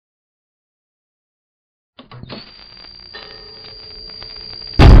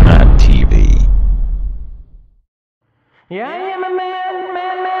Yeah, I am a man,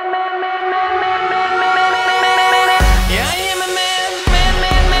 man, man, man, man, man, man, man, man, man, man, man. Yeah, I am a man, man,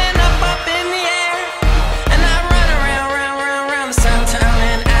 man, man, up in the air. And I run around, round, round, round this town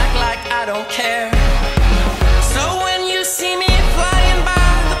and act like I don't care. So when you see me flying by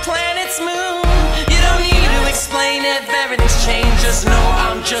the planet's moon, you don't need to explain if everything's changed. Just know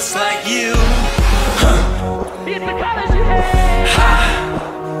I'm just like you. It's the colors you hate.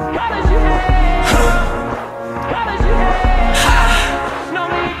 Colors you hate. Colors you hate. No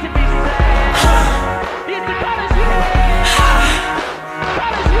need to be sad. It's the colors you hate.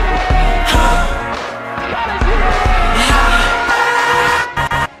 Colors you hate. Colors you hate.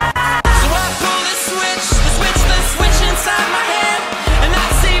 So I pull the switch inside my head, and I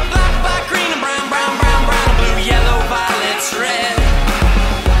see black, black, green, and brown, brown, brown, brown, blue, yellow, violets, red.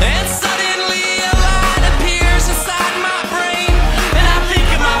 And suddenly a light appears inside my brain, and I think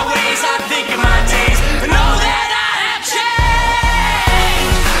of my ways, I think of my days, and know that I have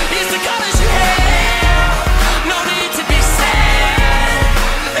changed. It's the colors you hate. No need to be sad.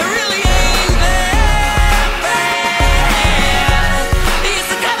 It really ain't that bad. It's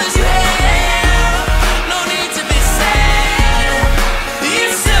the colors you hate. No need to be sad.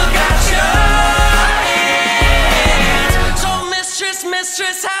 You still got your hands. So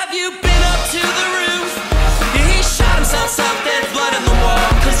mistress, have you been up to the roof? He shot himself, dead blood in the wall,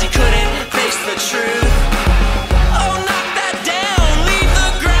 'cause he couldn't face the truth. Oh, knock that down, leave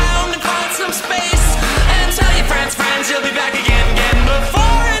the ground and find some space, and tell your friends, you'll be back again,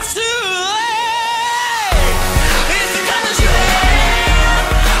 before it's too late. It's the colors you hate.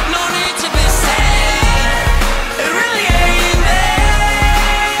 No need to be sad. It really ain't that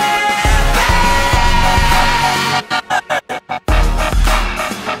bad.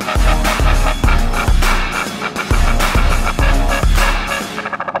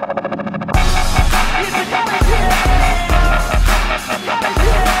 It's the colors you hate. Colors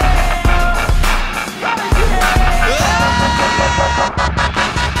you hate. Colors you hate.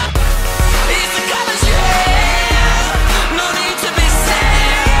 It's the colors you hate. No need to be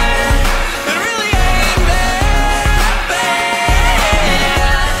sad. It really ain't that bad.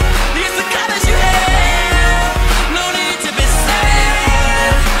 It's the colors you hate. No need to be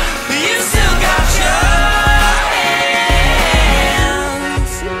sad. You still got your hands.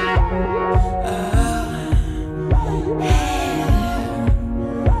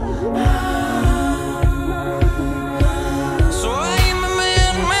 So I am a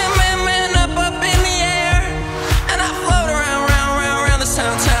man, up in the air, and I float around, round, round, round this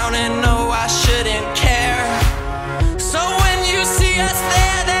town, and know I shouldn't care. So when you see us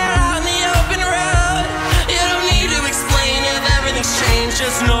there out in the open road, you don't need to explain if everything's changed.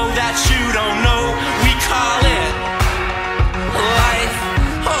 Just know that you don't know.